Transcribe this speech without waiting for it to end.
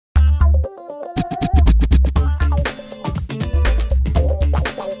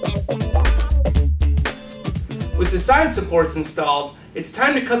With the side supports installed, it's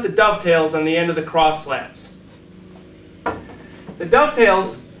time to cut the dovetails on the end of the cross slats. The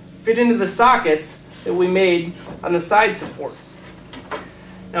dovetails fit into the sockets that we made on the side supports.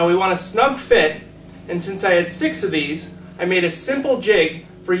 Now we want a snug fit, and since I had 6 of these, I made a simple jig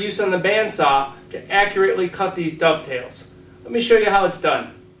for use on the bandsaw to accurately cut these dovetails. Let me show you how it's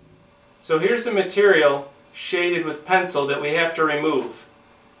done. So here's the material shaded with pencil that we have to remove.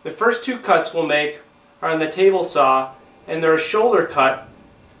 The first 2 cuts we'll make are on the table saw, and they're a shoulder cut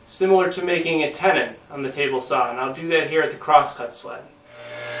similar to making a tenon on the table saw, and I'll do that here at the crosscut sled.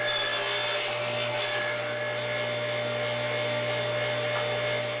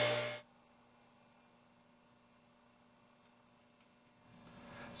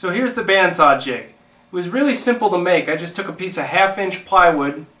 So here's the bandsaw jig. It was really simple to make. I just took a piece of 1/2-inch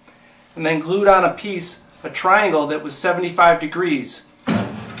plywood and then glued on a triangle that was 75 degrees.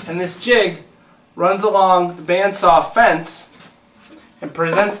 And this jig runs along the bandsaw fence and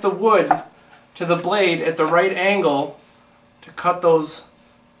presents the wood to the blade at the right angle to cut those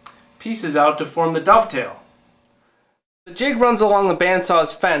pieces out to form the dovetail. The jig runs along the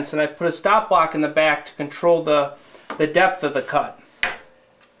bandsaw's fence, and I've put a stop block in the back to control the depth of the cut.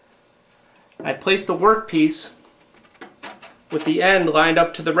 I place the workpiece with the end lined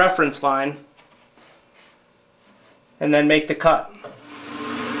up to the reference line and then make the cut.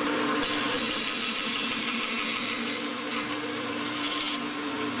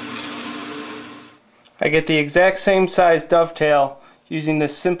 I get the exact same size dovetail using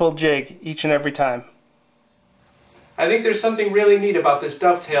this simple jig each and every time. I think there's something really neat about this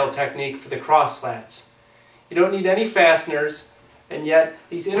dovetail technique for the cross slats. You don't need any fasteners, and yet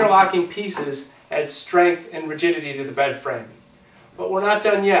these interlocking pieces add strength and rigidity to the bed frame. But we're not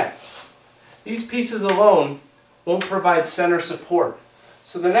done yet. These pieces alone won't provide center support.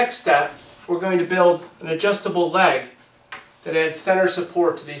 So the next step, we're going to build an adjustable leg that adds center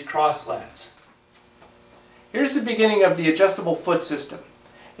support to these cross slats. Here's the beginning of the adjustable foot system.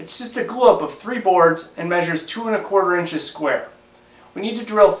 It's just a glue-up of 3 boards and measures 2 1/4 inches square. We need to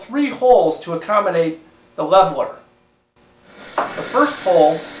drill 3 holes to accommodate the leveler. The first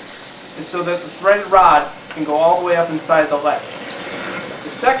hole is so that the threaded rod can go all the way up inside the leg. The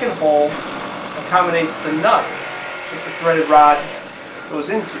second hole accommodates the nut that the threaded rod goes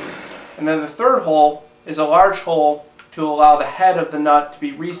into. And then the third hole is a large hole to allow the head of the nut to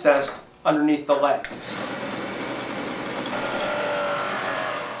be recessed underneath the leg.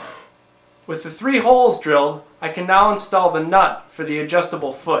 With the 3 holes drilled, I can now install the nut for the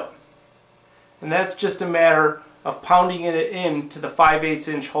adjustable foot. And that's just a matter of pounding it into the 5/8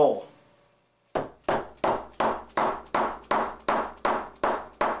 inch hole.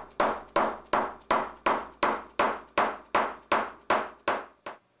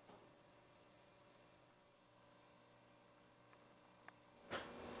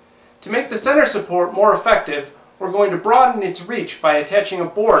 To make the center support more effective, we're going to broaden its reach by attaching a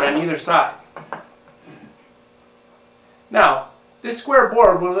board on either side. Now, this square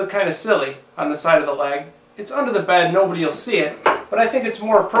board will look kind of silly on the side of the leg. It's under the bed, nobody will see it, but I think it's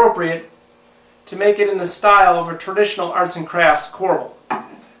more appropriate to make it in the style of a traditional arts and crafts corbel.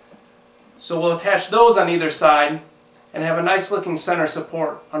 So we'll attach those on either side and have a nice looking center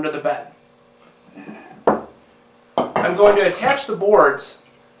support under the bed. I'm going to attach the boards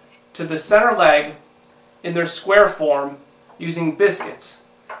to the center leg in their square form using biscuits,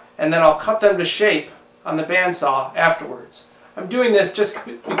 and then I'll cut them to shape on the bandsaw afterwards. I'm doing this just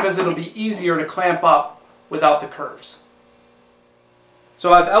because it'll be easier to clamp up without the curves.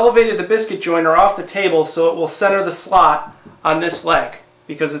 So I've elevated the biscuit joiner off the table so it will center the slot on this leg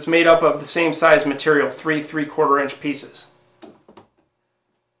because it's made up of the same size material, 3 3/4 inch pieces.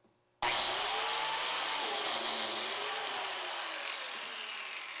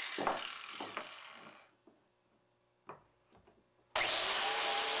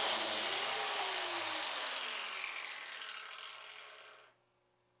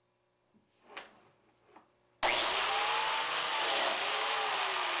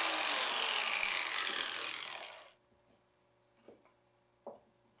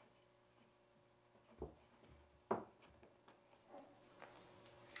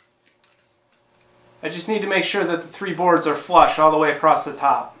 I just need to make sure that the 3 boards are flush all the way across the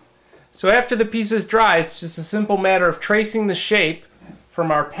top. So after the pieces dry, it's just a simple matter of tracing the shape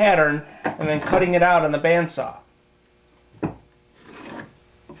from our pattern and then cutting it out on the bandsaw.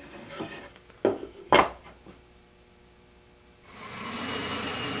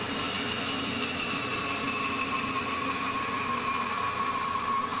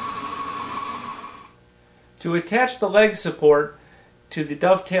 To attach the leg support to the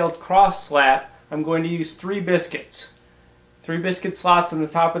dovetailed cross slat, I'm going to use 3 biscuits. 3 biscuit slots in the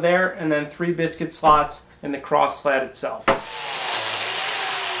top of there, and then 3 biscuit slots in the cross slat itself.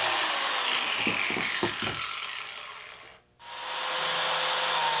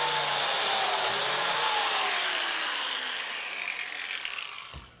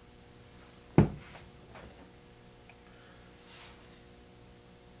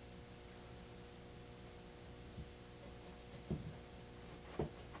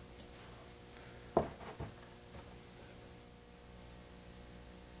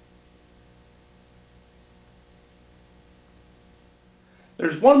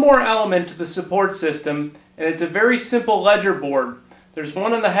 There's one more element to the support system, and it's a very simple ledger board. There's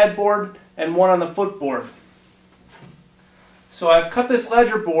one on the headboard and one on the footboard. So I've cut this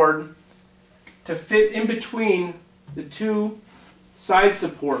ledger board to fit in between the 2 side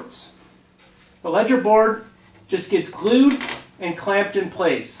supports. The ledger board just gets glued and clamped in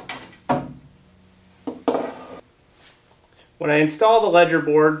place. When I install the ledger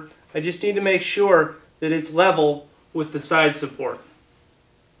board, I just need to make sure that it's level with the side support.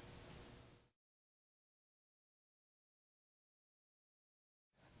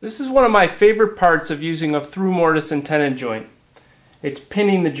 This is one of my favorite parts of using a through mortise and tenon joint. It's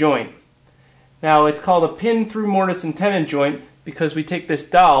pinning the joint. Now it's called a pin through mortise and tenon joint because we take this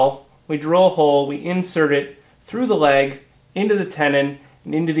dowel, we drill a hole, we insert it through the leg, into the tenon,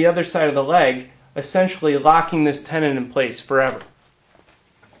 and into the other side of the leg, essentially locking this tenon in place forever.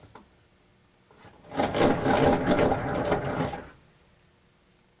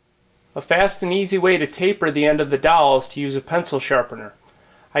 A fast and easy way to taper the end of the dowel is to use a pencil sharpener.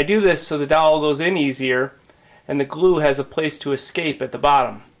 I do this so the dowel goes in easier and the glue has a place to escape at the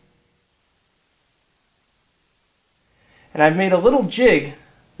bottom. And I've made a little jig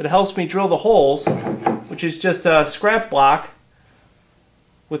that helps me drill the holes, which is just a scrap block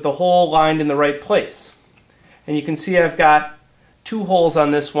with the hole lined in the right place. And you can see I've got 2 holes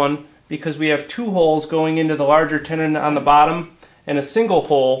on this one because we have 2 holes going into the larger tenon on the bottom and a single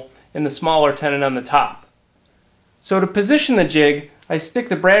hole in the smaller tenon on the top. So to position the jig, I stick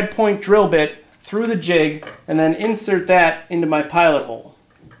the brad point drill bit through the jig and then insert that into my pilot hole.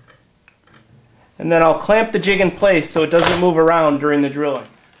 And then I'll clamp the jig in place so it doesn't move around during the drilling.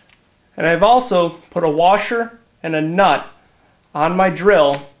 And I've also put a washer and a nut on my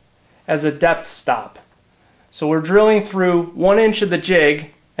drill as a depth stop. So we're drilling through 1 inch of the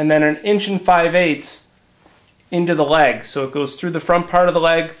jig and then 1 5/8 inches into the leg. So it goes through the front part of the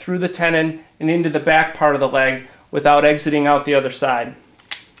leg, through the tenon, and into the back part of the leg without exiting out the other side.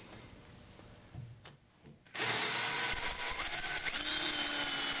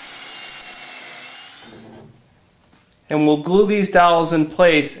 And we'll glue these dowels in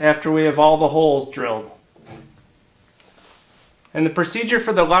place after we have all the holes drilled. And the procedure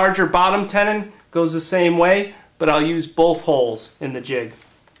for the larger bottom tenon goes the same way, but I'll use both holes in the jig.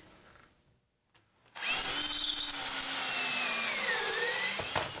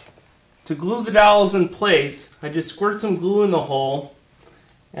 To glue the dowels in place, I just squirt some glue in the hole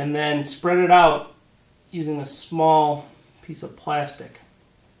and then spread it out using a small piece of plastic.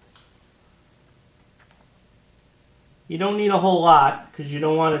 You don't need a whole lot because you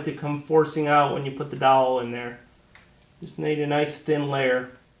don't want it to come forcing out when you put the dowel in there. Just need a nice thin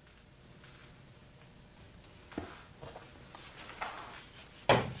layer.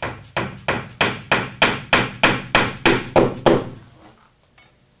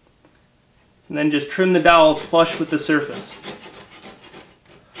 And then just trim the dowels flush with the surface.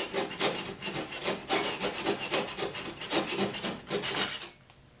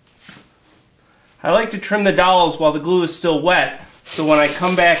 I like to trim the dowels while the glue is still wet, so when I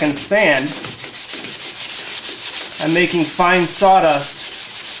come back and sand, I'm making fine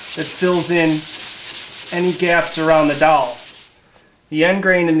sawdust that fills in any gaps around the dowel. The end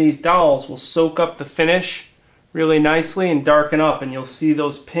grain in these dowels will soak up the finish really nicely and darken up, and you'll see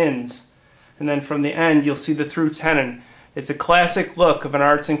those pins. And then from the end, you'll see the through tenon. It's a classic look of an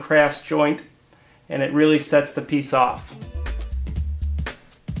arts and crafts joint, and it really sets the piece off.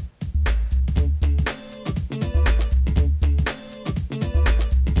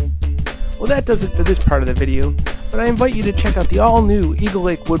 Well, that does it for this part of the video, but I invite you to check out the all-new Eagle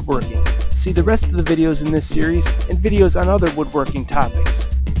Lake Woodworking. See the rest of the videos in this series and videos on other woodworking topics.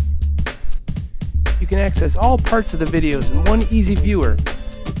 You can access all parts of the videos in one easy viewer.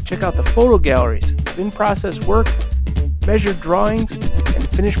 Check out the photo galleries of in-process work, measured drawings, and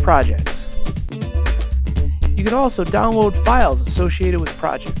finished projects. You can also download files associated with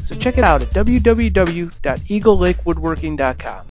projects, so check it out at www.eaglelakewoodworking.com.